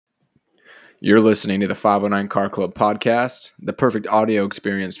You're listening to the 509 Car Club podcast, the perfect audio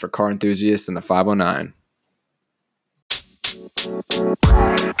experience for car enthusiasts in the 509.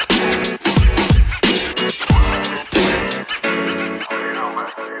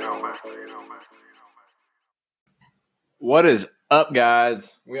 What is up,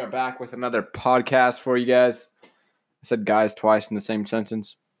 guys? We are back with another podcast for you guys. I said guys twice in the same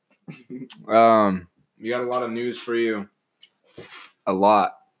sentence. We got a lot of news for you. A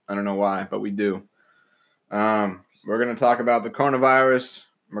lot. I don't know why, but we do. We're going to talk about the coronavirus.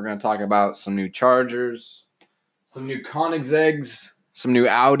 We're going to talk about some new Chargers, some new Koenigseggs, some new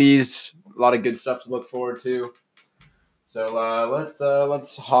Audis. A lot of good stuff to look forward to. So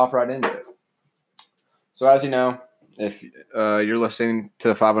let's hop right into it. So as you know, if you're listening to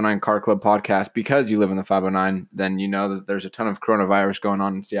the 509 Car Club podcast because you live in the 509, then you know that there's a ton of coronavirus going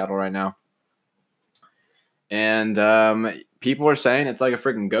on in Seattle right now. And people are saying it's like a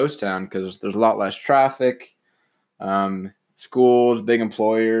freaking ghost town because there's a lot less traffic. Schools, big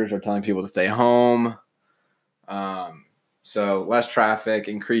employers are telling people to stay home. So less traffic,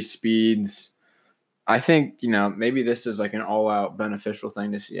 increased speeds. I think, maybe this is like an all-out beneficial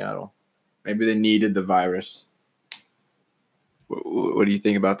thing to Seattle. Maybe they needed the virus. What do you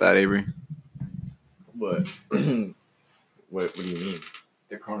think about that, Avery? What? What do you mean?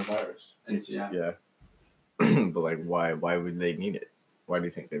 The coronavirus in Seattle. Yeah. But like, why would they need it? Why do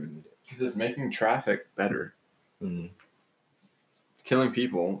you think they would need it? Because it's making traffic better. Mm. It's killing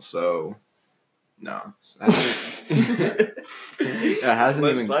people, so no. It hasn't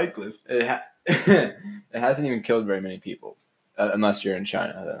Less even cyclists. it hasn't even killed very many people, unless you're in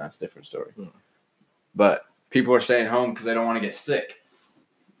China. Then that's a different story. Mm. But people are staying home because they don't want to get sick.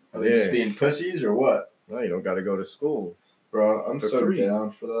 Are they just being pussies or what? No, you don't got to go to school, Bro, I'm For so free.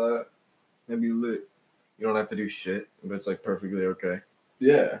 down for that. That'd be lit. You don't have to do shit, but it's like perfectly okay.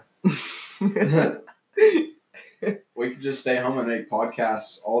 Yeah. We could just stay home and make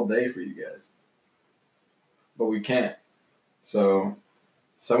podcasts all day for you guys. But we can't. So,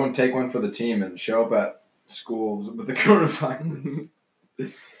 someone take one for the team and show up at schools with the coronavirus.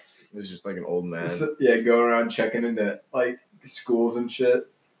 It's just like an old man. Yeah, go around checking into, like, schools and shit.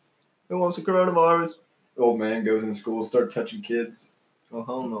 Who wants a coronavirus? Old man goes in school, start touching kids. Oh,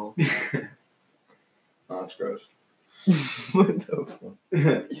 hell no. Oh, that's gross. What the fuck?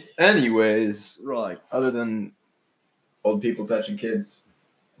 Anyways, Right. other than old people touching kids.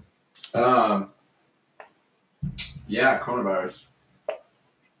 Yeah, coronavirus.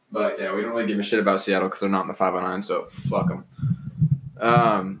 But yeah, we don't really give a shit about Seattle because they're not in the 509, so fuck them.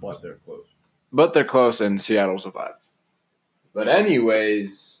 But they're close. But they're close, and Seattle's a vibe. But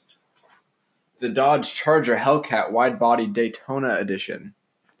anyways, the Dodge Charger Hellcat wide-body Daytona edition.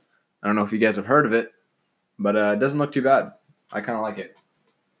 I don't know if you guys have heard of it, but it doesn't look too bad. I kind of like it.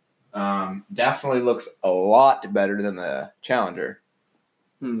 Definitely looks a lot better than the Challenger.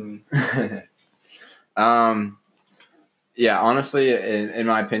 Yeah, honestly, in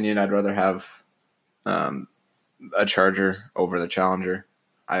my opinion, I'd rather have a Charger over the Challenger.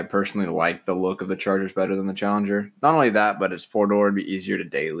 I personally like the look of the Chargers better than the Challenger. Not only that, but it's four-door, it'd be easier to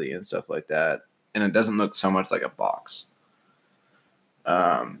daily and stuff like that. And it doesn't look so much like a box.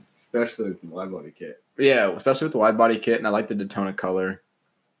 Especially with the wide body kit. Yeah, especially with the wide body kit, and I like the Daytona color.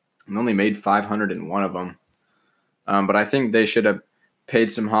 And only made 501 of them. But I think they should have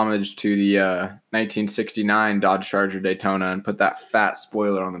paid some homage to the 1969 Dodge Charger Daytona and put that fat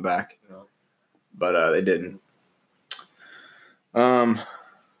spoiler on the back. Yeah. But they didn't. What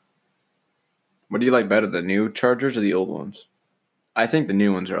do you like better, the new Chargers or the old ones? I think the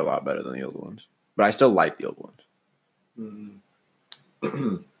new ones are a lot better than the old ones. But I still like the old ones.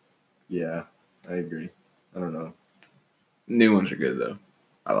 Yeah, I agree. I don't know. New ones are good, though.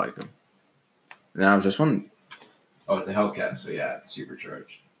 I like them. Now, is this one... Oh, it's a Hellcat, so yeah, it's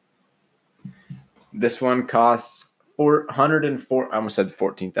supercharged. This one costs I almost said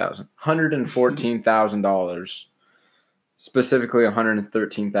 $14,000. $114,000. Specifically,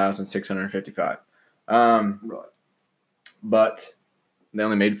 $113,655. Right. But they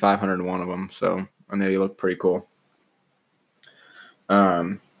only made 501 of them, so I know they look pretty cool.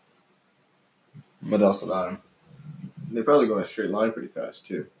 What else about them? They probably go in a straight line pretty fast,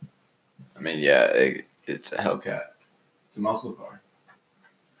 too. I mean, yeah, it's a Hellcat. It's a muscle car.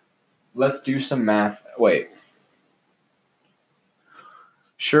 Let's do some math. Wait.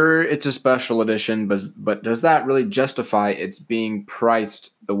 Sure, it's a special edition, but does that really justify its being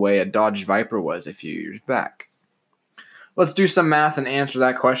priced the way a Dodge Viper was a few years back? Let's do some math and answer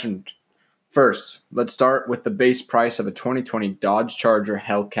that question. First, let's start with the base price of a 2020 Dodge Charger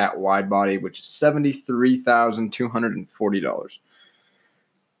Hellcat wide body, which is $73,240.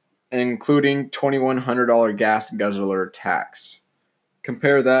 including $2,100 gas guzzler tax.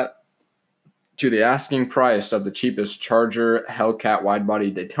 Compare that to the asking price of the cheapest Charger Hellcat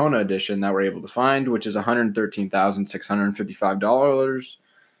widebody Daytona edition that we're able to find, which is $113,655.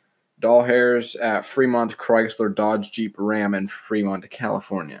 Doll hairs at Fremont Chrysler Dodge Jeep Ram in Fremont,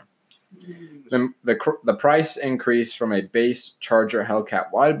 California. The price increase from a base Charger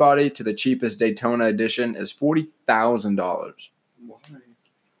Hellcat widebody to the cheapest Daytona edition is $40,000. Why?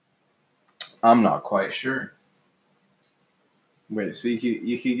 I'm not quite sure. Wait, so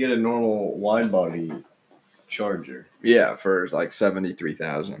you could get a normal wide body Charger, Yeah, for like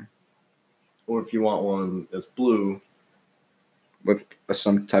 $73,000 or if you want one that's blue, with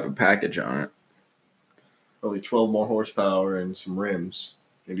some type of package on it. probably 12 more horsepower and some rims,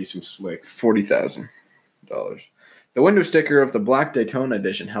 maybe some slicks. $40,000. The window sticker of the black Daytona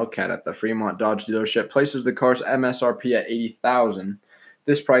edition Hellcat at the Fremont Dodge dealership places the car's MSRP at $80,000.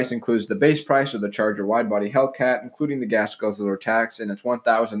 This price includes the base price of the Charger widebody Hellcat, including the gas guzzler tax, and it's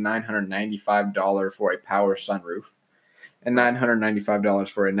 $1,995 for a power sunroof, and $995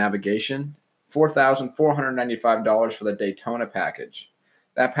 for a navigation, $4,495 for the Daytona package.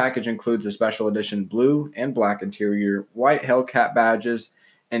 That package includes a special edition blue and black interior, white Hellcat badges,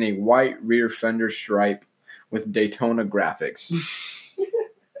 and a white rear fender stripe with Daytona graphics.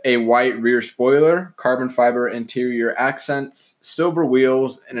 A white rear spoiler, carbon fiber interior accents, silver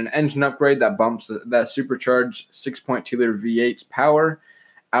wheels, and an engine upgrade that supercharged 2.0-liter V8's power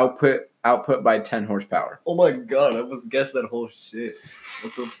output by 10 horsepower. Oh my god, I almost guessed that whole shit.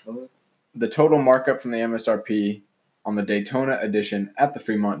 What the fuck? The total markup from the MSRP on the Daytona edition at the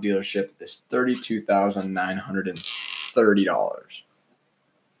Fremont dealership is $32,930.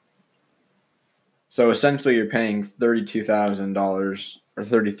 So essentially you're paying $32,000 or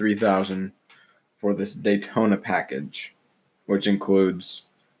 $33,000 for this Daytona package, which includes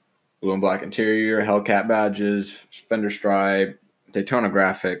blue and black interior, Hellcat badges, fender stripe, Daytona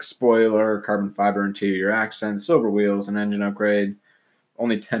graphics, spoiler, carbon fiber interior accents, silver wheels, and engine upgrade.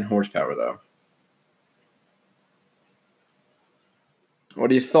 Only 10 horsepower though. What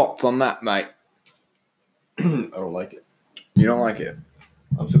are your thoughts on that, mate? I don't like it. You don't like it?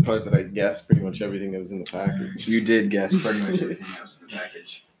 I'm surprised that I guessed pretty much everything that was in the package. You did guess pretty much everything that was in the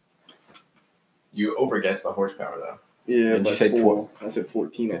package. You overguessed the horsepower, though. Yeah, Did you say 12? I said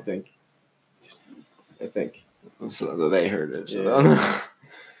 14, I think. So they heard it. So.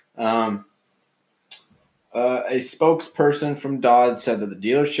 Yeah. A spokesperson from Dodge said that the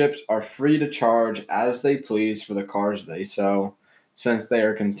dealerships are free to charge as they please for the cars they sell, since they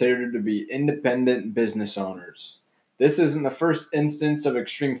are considered to be independent business owners. This isn't the first instance of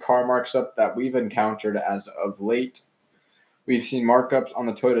extreme car markup that we've encountered as of late. We've seen markups on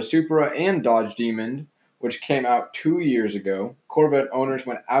the Toyota Supra and Dodge Demon, which came out 2 years ago. Corvette owners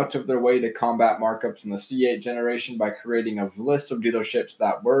went out of their way to combat markups in the C8 generation by creating a list of dealerships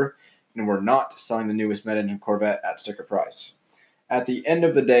that were and were not selling the newest mid-engine Corvette at sticker price. At the end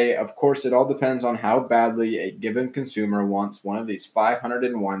of the day, of course, it all depends on how badly a given consumer wants one of these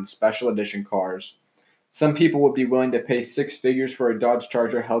 501 special edition cars. Some people would be willing to pay six figures for a Dodge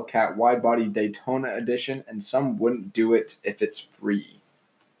Charger Hellcat widebody Daytona edition, and some wouldn't do it if it's free.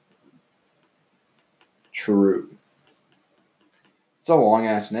 True. It's a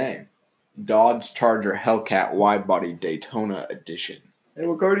long-ass name. Dodge Charger Hellcat widebody Daytona edition. Hey,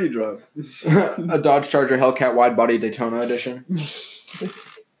 what car do you drive? A Dodge Charger Hellcat widebody Daytona edition.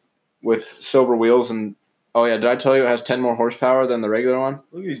 With silver wheels and... Oh, yeah, did I tell you it has 10 more horsepower than the regular one?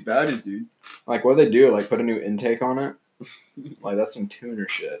 Look at these badges, dude. Like, what do they do? Like, put a new intake on it? Like, that's some tuner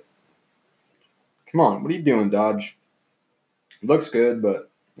shit. Come on, what are you doing, Dodge? It looks good, but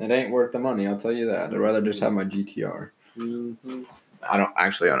it ain't worth the money, I'll tell you that. I'd rather just have my GTR. Mm-hmm. I don't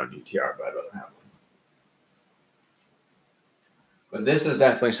actually own a GTR, but I'd rather have one. But this is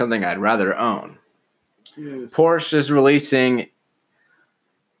definitely something I'd rather own. Yeah. Porsche is releasing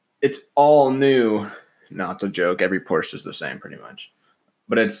its all new... No, it's a joke. Every Porsche is the same, pretty much.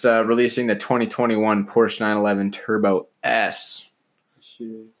 But it's releasing the 2021 Porsche 911 Turbo S.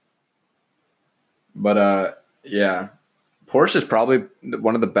 Shit. But, yeah. Porsche is probably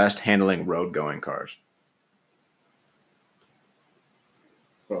one of the best handling road-going cars.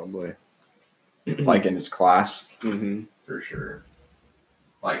 Probably. Like in its class. Mm-hmm. For sure.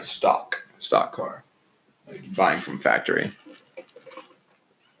 Like stock car. Like buying from factory.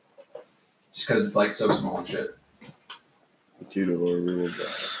 Just because it's like so small and shit. All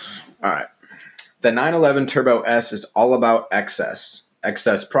right. The 911 Turbo S is all about excess.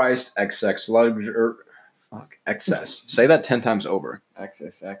 Excess price, excess luxury. Excess. Say that 10 times over.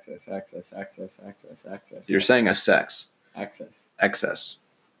 Access. You're saying a sex. Access. Excess.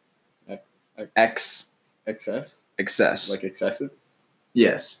 Excess? Excess. Like excessive?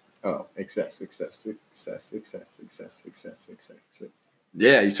 Yes. Oh, excess.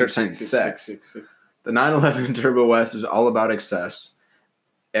 Yeah, you start saying sex. The 911 Turbo S is all about excess.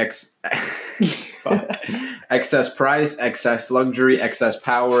 Excess price, excess luxury, excess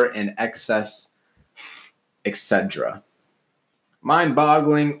power, and excess etc.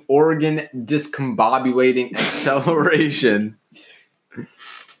 Mind-boggling, organ discombobulating acceleration.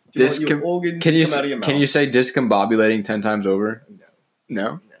 Can you say discombobulating 10 times over?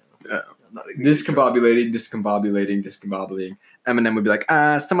 No? No. Discombobulating. Eminem would be like,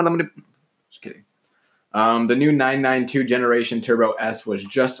 some of them. Just kidding. The new 992 generation Turbo S was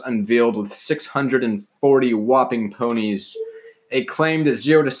just unveiled with 640 whopping ponies. It claimed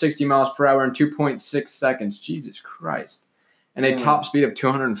 0 to 60 miles per hour in 2.6 seconds. Jesus Christ. And a top speed of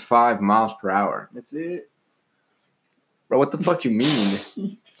 205 miles per hour. That's it. Bro, what the fuck you mean?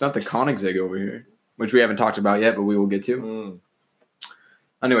 It's not the Koenigsegg over here, which we haven't talked about yet, but we will get to.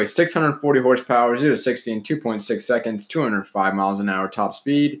 Anyway, 640 horsepower, 0 to 60 in 2.6 seconds, 205 miles an hour top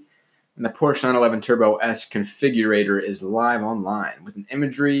speed. And the Porsche 911 Turbo S configurator is live online with an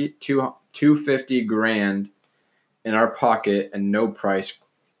imagery, $250,000 in our pocket and no price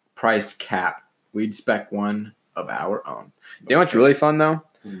cap. We'd spec one of our own. You know what's really fun, though?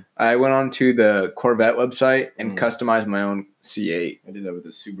 I went on to the Corvette website and customized my own C8. I did that with the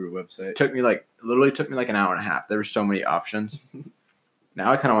Subaru website. Literally took me like an hour and a half. There were so many options.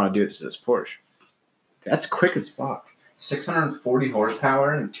 Now I kind of want to do this to this Porsche. That's quick as fuck. 640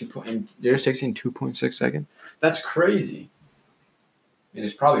 horsepower and 0-60 in 2.6 seconds. That's crazy. I mean,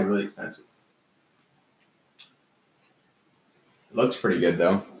 it's probably really expensive. It looks pretty good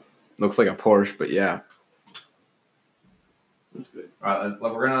though. Looks like a Porsche, but yeah. That's good. All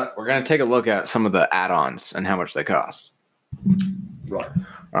right, we're gonna take a look at some of the add-ons and how much they cost. Right.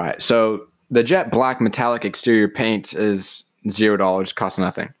 All right. So the jet black metallic exterior paint is $0, costs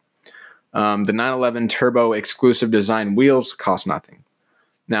nothing. The 911 Turbo exclusive design wheels cost nothing.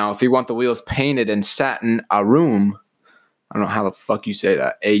 Now, if you want the wheels painted in satin arum, I don't know how the fuck you say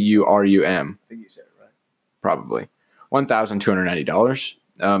that. AURUM. I think you said it right. Probably.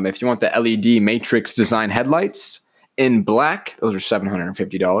 $1,290. If you want the LED matrix design headlights in black, those are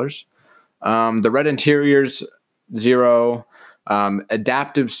 $750. The red interiors, $0.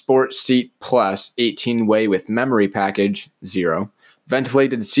 Adaptive sport seat plus 18-way with memory package, $0.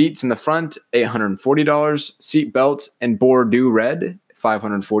 Ventilated seats in the front, $840. Seat belts in Bordeaux red,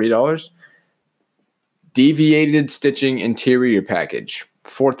 $540. Deviated stitching interior package,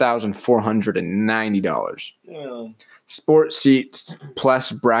 $4,490. Yeah. Sport seats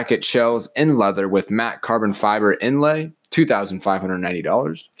plus bracket shells in leather with matte carbon fiber inlay,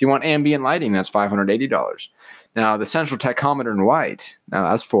 $2,590. If you want ambient lighting, that's $580. Now, the central tachometer in white, now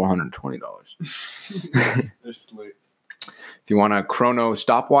that's $420. They're slick. If you want a chrono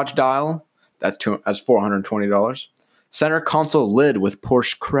stopwatch dial, that's $420. Center console lid with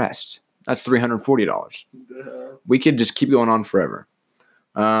Porsche crest, that's $340. We could just keep going on forever.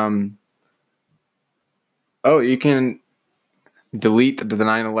 You can delete the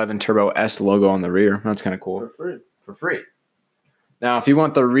 911 Turbo S logo on the rear. That's kind of cool. For free. Now, if you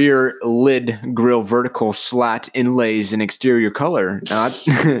want the rear lid grille vertical slat inlays in exterior color, now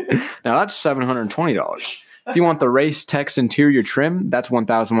that's $720. If you want the race text interior trim, that's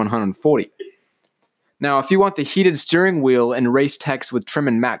 $1,140. Now, if you want the heated steering wheel and race text with trim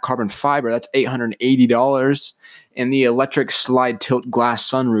and matte carbon fiber, that's $880. And the electric slide tilt glass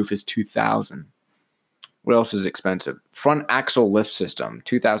sunroof is $2,000. What else is expensive? Front axle lift system,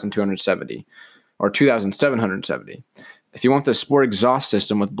 $2,270 or $2,770. If you want the sport exhaust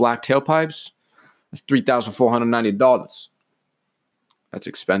system with black tailpipes, that's $3,490. That's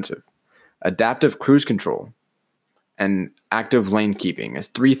expensive. Adaptive cruise control and active lane keeping is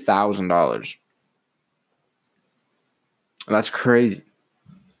 $3,000. That's crazy.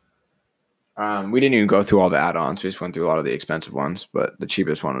 We didn't even go through all the add-ons. We just went through a lot of the expensive ones, but the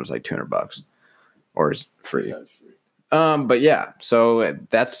cheapest one was like $200 or is free. But yeah, so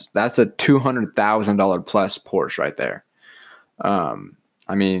that's a $200,000 plus Porsche right there.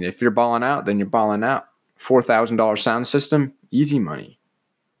 I mean, if you're balling out, then you're balling out. $4,000 sound system, easy money.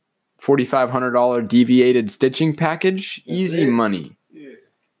 $4,500 deviated stitching package, easy money. Yeah.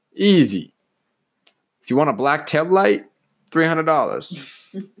 Easy. If you want a black taillight,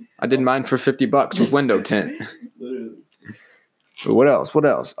 $300. I did mine for $50 with window tint. But what else?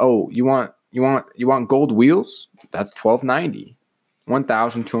 Oh, you want gold wheels? That's $1,290.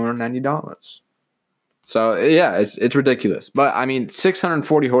 $1,290. So yeah, it's ridiculous. But I mean,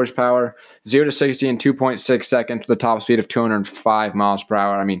 640 horsepower, 0 to 60 in 2.6 seconds with a top speed of 205 miles per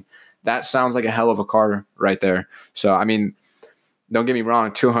hour. I mean, That sounds like a hell of a car right there. So, I mean, don't get me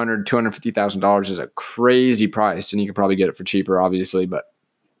wrong, $250,000 is a crazy price, and you could probably get it for cheaper, obviously. But,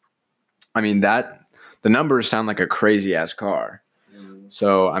 I mean, the numbers sound like a crazy-ass car.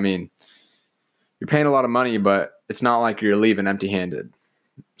 So, I mean, you're paying a lot of money, but it's not like you're leaving empty-handed.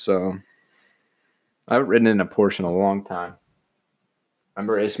 So, I haven't ridden in a Porsche in a long time.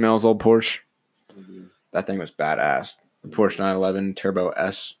 Remember Ismail's old Porsche? Mm-hmm. That thing was badass. The Porsche 911 Turbo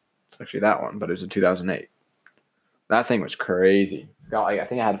S. It's actually that one, but it was a 2008. That thing was crazy. Got I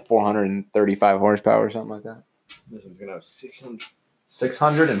think it had 435 horsepower or something like that. This one's gonna have 600.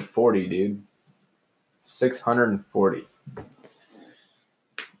 640, dude. 640.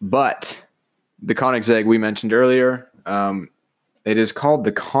 But the Koenigsegg we mentioned earlier, it is called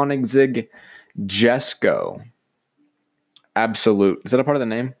the Koenigsegg Jesko Absolut. Is that a part of the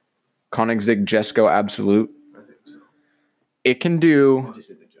name? Koenigsegg Jesko Absolut. I think so. It can do I just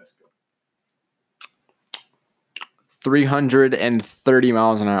said the Jesko. 330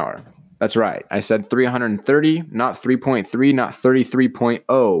 miles an hour. That's right. I said 330, not 3.3, not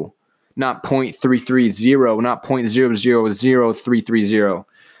 33.0, not 0.330, not 0.000330.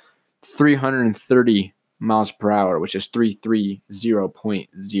 330 miles per hour, which is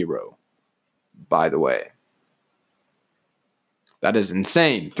 330.0, by the way. That is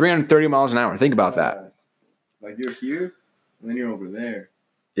insane. 330 miles an hour. Think about that. Like you're here, and then you're over there.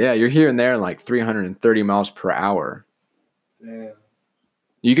 Yeah, you're here and there like 330 miles per hour. Yeah.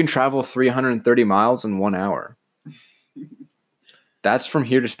 You can travel 330 miles in 1 hour. That's from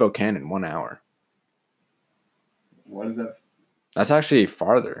here to Spokane in 1 hour. What is that? That's actually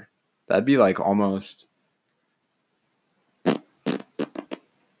farther. That'd be like almost... That'd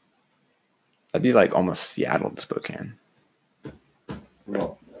be like almost Seattle to Spokane.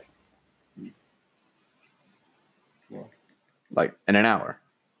 Well, Like in an hour.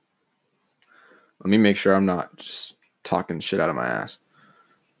 Let me make sure I'm not just talking shit out of my ass.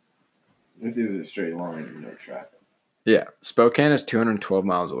 if it was a straight line and no traffic. Yeah, Spokane is 212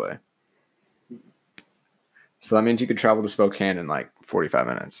 miles away. So that means you could travel to Spokane in like 45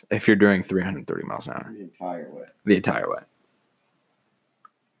 minutes if you're doing 330 miles an hour. The entire way. The entire way.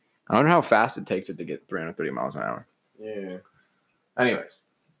 I wonder how fast it takes it to get 330 miles an hour. Yeah. Anyways,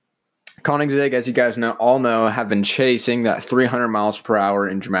 Koenigsegg, as you guys all know, have been chasing that 300 miles per hour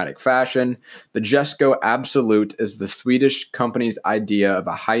in dramatic fashion. The Jesko Absolut is the Swedish company's idea of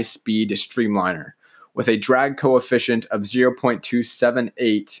a high-speed streamliner with a drag coefficient of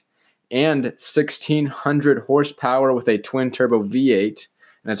 0.278 and 1,600 horsepower with a twin-turbo V8,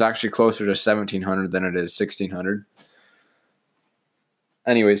 and it's actually closer to 1,700 than it is 1,600.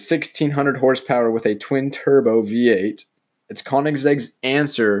 Anyways, 1,600 horsepower with a twin-turbo V8. It's Koenigsegg's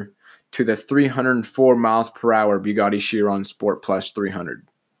answer to the 304 miles per hour Bugatti Chiron Sport Plus 300.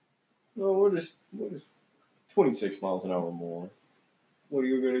 Well, what is 26 miles an hour more? What are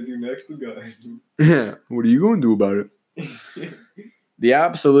you going to do next, guys? Yeah, what are you going to do about it? The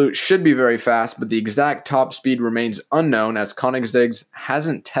Absolute should be very fast, but the exact top speed remains unknown as Koenigsegg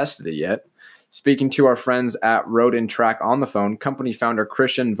hasn't tested it yet. Speaking to our friends at Road and Track on the phone, company founder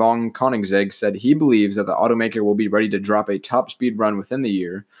Christian von Koenigsegg said he believes that the automaker will be ready to drop a top speed run within the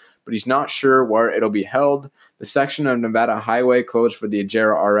year, but he's not sure where it'll be held. The section of Nevada highway closed for the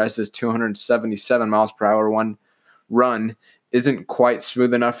Gemera RS's 277 miles per hour run isn't quite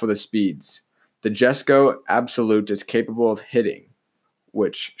smooth enough for the speeds. The Jesko Absolut is capable of hitting,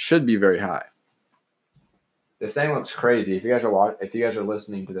 which should be very high. This thing looks crazy. If you guys are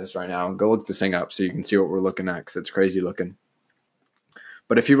listening to this right now, go look this thing up so you can see what we're looking at because it's crazy looking.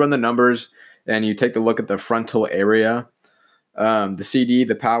 But if you run the numbers and you take a look at the frontal area, the CD,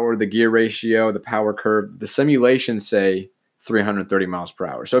 the power, the gear ratio, the power curve, the simulations say 330 miles per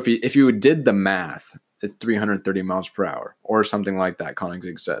hour. So if you did the math, it's 330 miles per hour or something like that,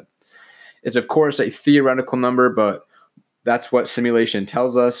 Koenigsegg said. It's, of course, a theoretical number, but that's what simulation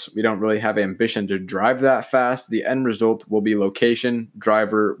tells us. We don't really have ambition to drive that fast. The end result will be location,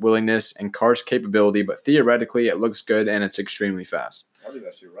 driver willingness, and car's capability, but theoretically it looks good and it's extremely fast. I'll do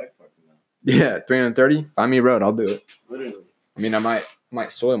that shit right fucking now. Yeah, 330? Find me a road, I'll do it. Literally. I mean, I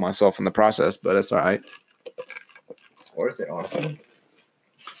might soil myself in the process, but it's all right. It's worth it, honestly.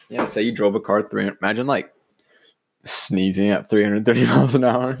 Yeah, say you drove a car 300. Imagine like sneezing at 330 miles an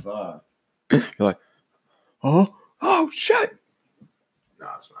hour. Fuck. You're like, oh shit. No,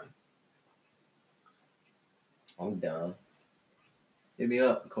 it's fine. I'm down. Hit me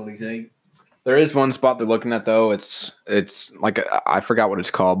up, Koenigsegg. There is one spot they're looking at though. It's like I forgot what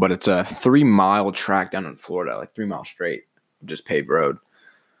it's called, but it's a 3-mile track down in Florida, like 3 miles straight, just paved road,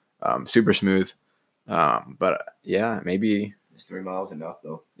 super smooth. But yeah, maybe Is 3 miles enough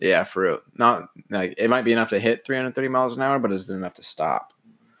though? Yeah, for real. Not like it might be enough to hit 330 miles an hour, but is it enough to stop?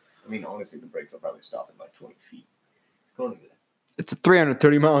 I mean, honestly, the brakes will probably stop at like 20 feet. Going to that. It's a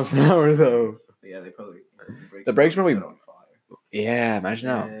 330 miles an hour though. Yeah, they probably. The brakes probably set on fire. Yeah, imagine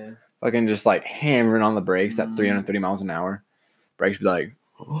how fucking just like hammering on the brakes at 330 miles an hour. Brakes be like,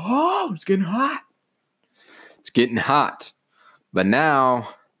 oh, it's getting hot. It's getting hot. But now,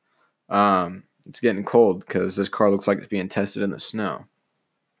 it's getting cold because this car looks like it's being tested in the snow.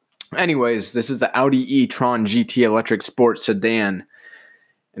 Anyways, this is the Audi e-tron GT Electric Sports Sedan,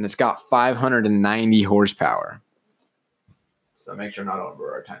 and it's got 590 horsepower. So make sure not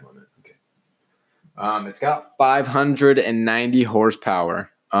over our time limit. Okay. It's got 590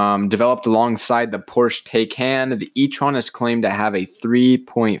 horsepower. Developed alongside the Porsche Taycan, the e-tron is claimed to have a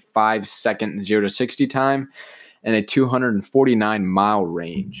 3.5 second 0 to 60 time and a 249 mile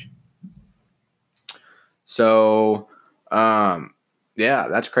range. So, yeah,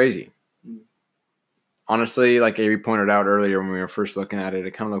 that's crazy. Honestly, like Avery pointed out earlier when we were first looking at it,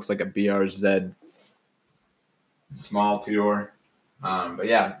 it kind of looks like a BRZ small two-door. But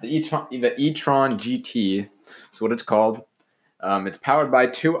yeah, the e-tron GT is what it's called. It's powered by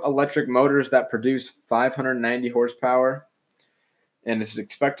 2 electric motors that produce 590 horsepower, and it's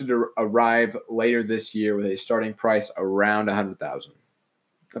expected to arrive later this year with a starting price around $100,000.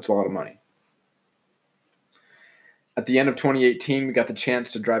 That's a lot of money. At the end of 2018, we got the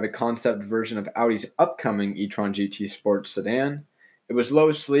chance to drive a concept version of Audi's upcoming e-tron GT Sports Sedan. It was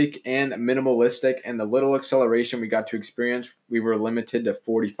low, sleek, and minimalistic, and the little acceleration we got to experience, we were limited to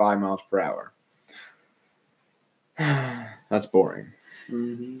 45 miles per hour. That's boring.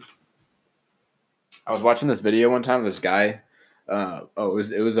 Mm-hmm. I was watching this video one time of this guy. It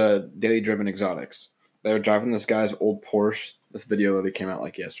was a Daily Driven Exotics. They were driving this guy's old Porsche. This video literally came out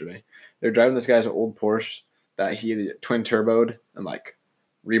like yesterday. They were driving this guy's old Porsche that he twin turboed and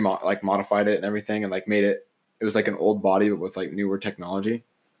modified it and everything and made it. It was like an old body but with newer technology.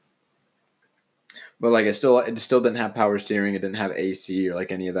 But it still didn't have power steering. It didn't have AC or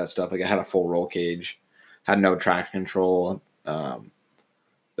any of that stuff. It had a full roll cage, had no traction control. The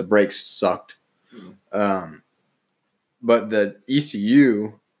brakes sucked. But the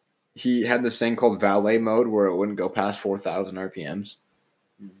ECU, he had this thing called valet mode where it wouldn't go past 4,000 RPMs,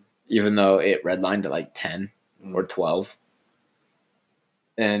 even though it redlined at 10 or 12.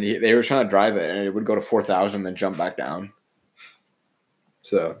 And they were trying to drive it, and it would go to 4,000 then jump back down.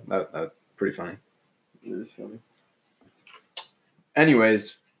 So that's pretty funny. It is funny.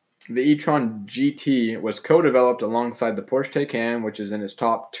 Anyways, the e-tron GT was co-developed alongside the Porsche Taycan, which in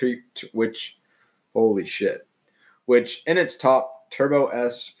its top Turbo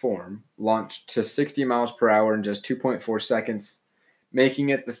S form launched to 60 miles per hour in just 2.4 seconds, making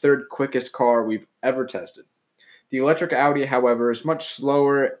it the third quickest car we've ever tested. The electric Audi, however, is much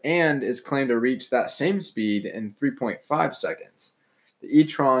slower and is claimed to reach that same speed in 3.5 seconds. The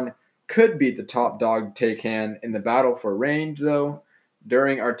e-tron could beat the top dog Taycan in the battle for range, though.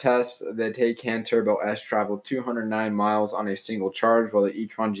 During our test, the Taycan Turbo S traveled 209 miles on a single charge, while the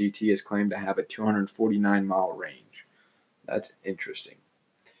e-tron GT is claimed to have a 249-mile range. That's interesting.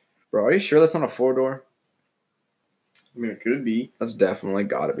 Bro, are you sure that's not a 4-door? I mean, it could be. That's definitely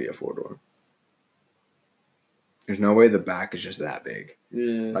got to be a 4-door. There's no way the back is just that big.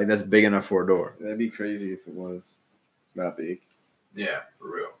 Yeah. That's big enough for a door. That'd be crazy if it was that big. Yeah,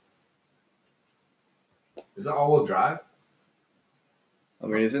 for real. Is that all-wheel drive? I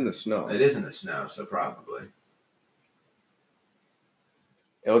mean, it's in the snow. It is in the snow, so probably.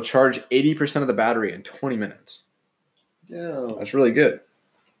 It'll charge 80% of the battery in 20 minutes. Yeah. That's really good.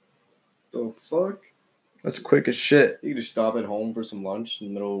 The fuck? That's quick as shit. You could just stop at home for some lunch in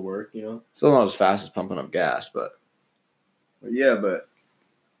the middle of work, you know? Still not as fast as pumping up gas, but yeah, but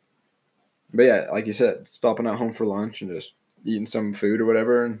yeah, like you said, stopping at home for lunch and just eating some food or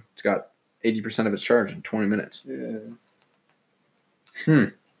whatever, and it's got 80% of its charge in 20 minutes. Yeah.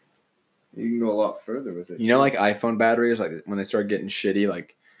 You can go a lot further with it. You know, iPhone batteries, when they start getting shitty,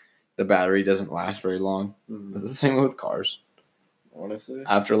 the battery doesn't last very long. Mm-hmm. Is it the same way with cars? Honestly?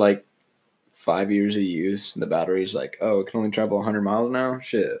 After 5 years of use, and the battery's it can only travel 100 miles now?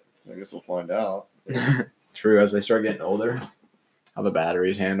 Shit. I guess we'll find out. True, as they start getting older, how the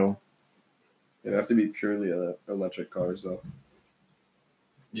batteries handle. It'd have to be purely electric cars, though.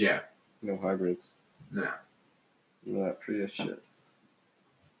 Yeah. No hybrids. No. No, that Prius shit.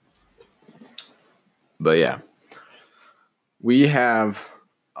 But yeah. We have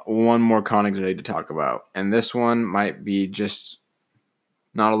one more Koenigsegg to talk about, and this one might be just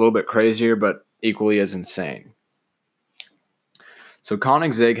not a little bit crazier, but equally as insane. So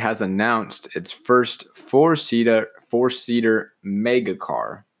Koenigsegg has announced its first four-seater 4-seater mega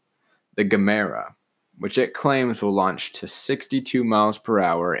car, the Gemera, which it claims will launch to 62 miles per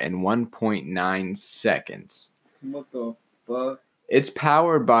hour in 1.9 seconds. What the fuck? It's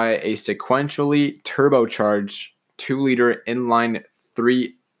powered by a sequentially turbocharged 2-liter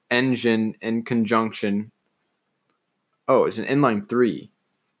inline-3 engine in conjunction. Oh, it's an inline-3.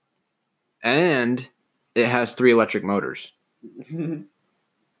 And it has 3 electric motors.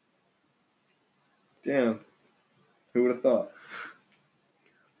 Damn. Who would have thought?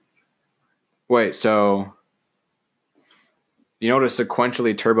 Wait, so you know what a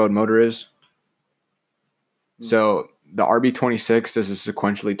sequentially turboed motor is? So the RB26 is a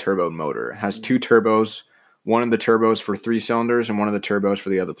sequentially turboed motor. It has 2 turbos, one of the turbos for 3 cylinders and one of the turbos for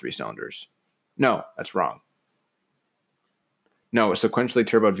the other 3 cylinders. No, that's wrong. No, a sequentially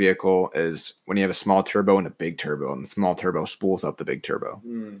turboed vehicle is when you have a small turbo and a big turbo, and the small turbo spools up the big turbo.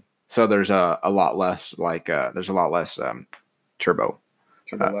 So there's a lot less turbo.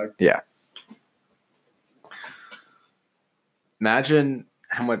 Turbo Yeah. Imagine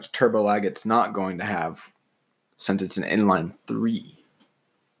how much turbo lag it's not going to have since it's an inline-3.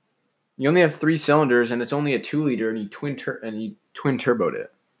 You only have 3 cylinders and it's only a 2-liter and you twin turboed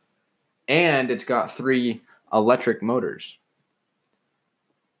it. And it's got 3 electric motors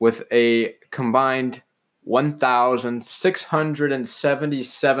with a combined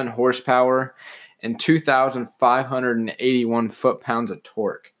 1,677 horsepower and 2,581 foot-pounds of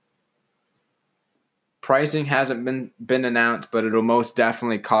torque. Pricing hasn't been announced, but it'll most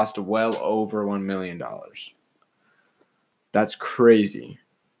definitely cost well over $1 million. That's crazy.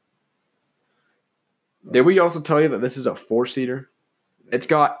 Did we also tell you that this is a 4-seater? It's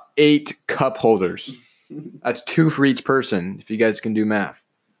got 8 cup holders. That's 2 for each person, if you guys can do math.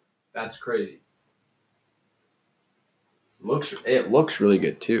 That's crazy. It looks really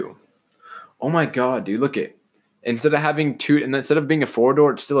good too. Oh my god, dude, look at instead of being a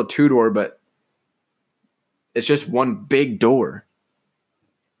 4-door, it's still a 2-door, but it's just one big door.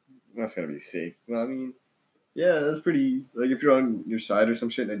 That's gotta be safe. Well, I mean, yeah, that's pretty. Like if you're on your side or some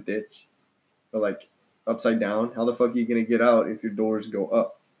shit in a ditch, or like upside down, how the fuck are you gonna get out if your doors go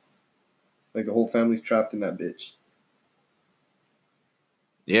up? Like the whole family's trapped in that bitch.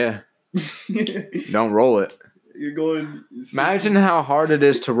 Yeah. Don't roll it. You're going. Imagine how hard it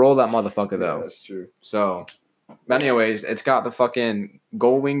is to roll that motherfucker, though. Yeah, that's true. So, but anyways, it's got the fucking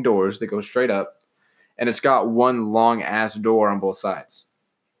gold wing doors that go straight up, and it's got one long ass door on both sides.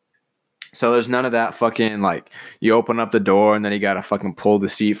 So there's none of that fucking like you open up the door and then you gotta fucking pull the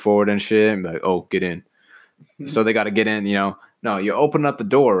seat forward and shit and be like, oh, get in. So they gotta get in, you know. No, you open up the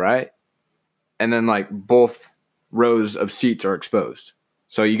door, right? And then like both rows of seats are exposed.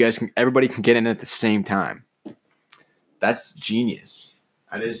 So everybody can get in at the same time. That's genius.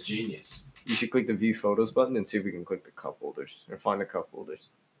 That is genius. You should click the view photos button and see if we can click the cup holders or find the cup holders.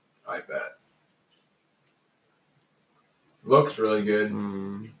 I bet. Looks really good.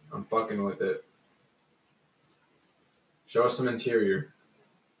 I'm fucking with it. Show us some interior.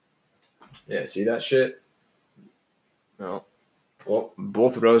 Yeah, see that shit? No. Well,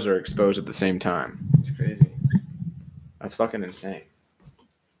 both rows are exposed at the same time. It's crazy. That's fucking insane.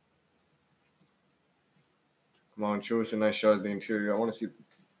 Come on, show us a nice shot of the interior. I want to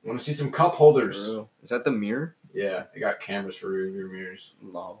see some cup holders. Is that the mirror? Yeah, they got cameras for rear mirrors.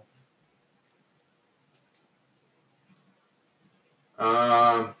 No.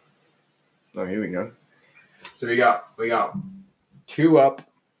 Oh, here we go. So we got 2 up.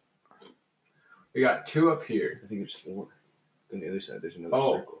 We got 2 up here. I think there's 4. On the other side, there's another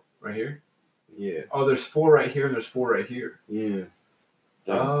circle. Right here? Yeah. Oh, there's 4 right here and there's 4 right here. Yeah.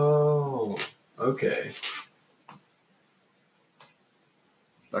 Damn. Oh, okay.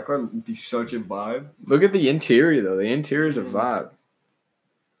 That car would be such a vibe. Look at the interior, though. The interior is a vibe.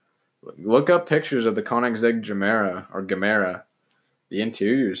 Look up pictures of the Koenigsegg Gemera. The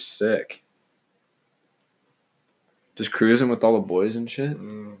interior is sick. Just cruising with all the boys and shit.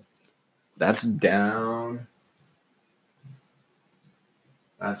 That's down.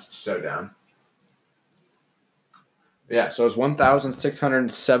 That's so down. Yeah, so it's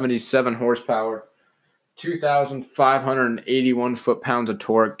 1,677 horsepower, 2,581 foot-pounds of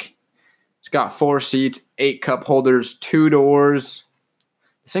torque. It's got 4 seats, 8 cup holders, 2 doors.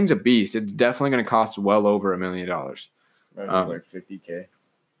 This thing's a beast. It's definitely going to cost well over $1 million. Like $50K.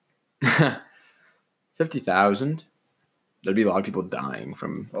 50,000. There'd be a lot of people dying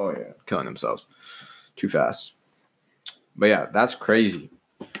from killing themselves too fast. But yeah, that's crazy.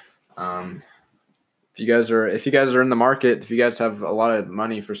 If you guys are in the market, if you guys have a lot of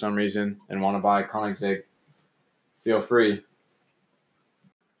money for some reason and want to buy Koenigsegg, feel free.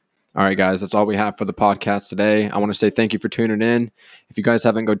 All right, guys, that's all we have for the podcast today. I want to say thank you for tuning in. If you guys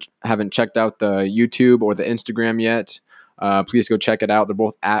haven't checked out the YouTube or the Instagram yet, please go check it out. They're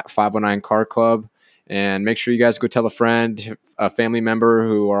both at 509 Car Club. And make sure you guys go tell a friend, a family member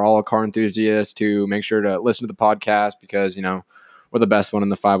who are all car enthusiasts to make sure to listen to the podcast because, we're the best one in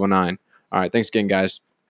the 509. All right, thanks again, guys.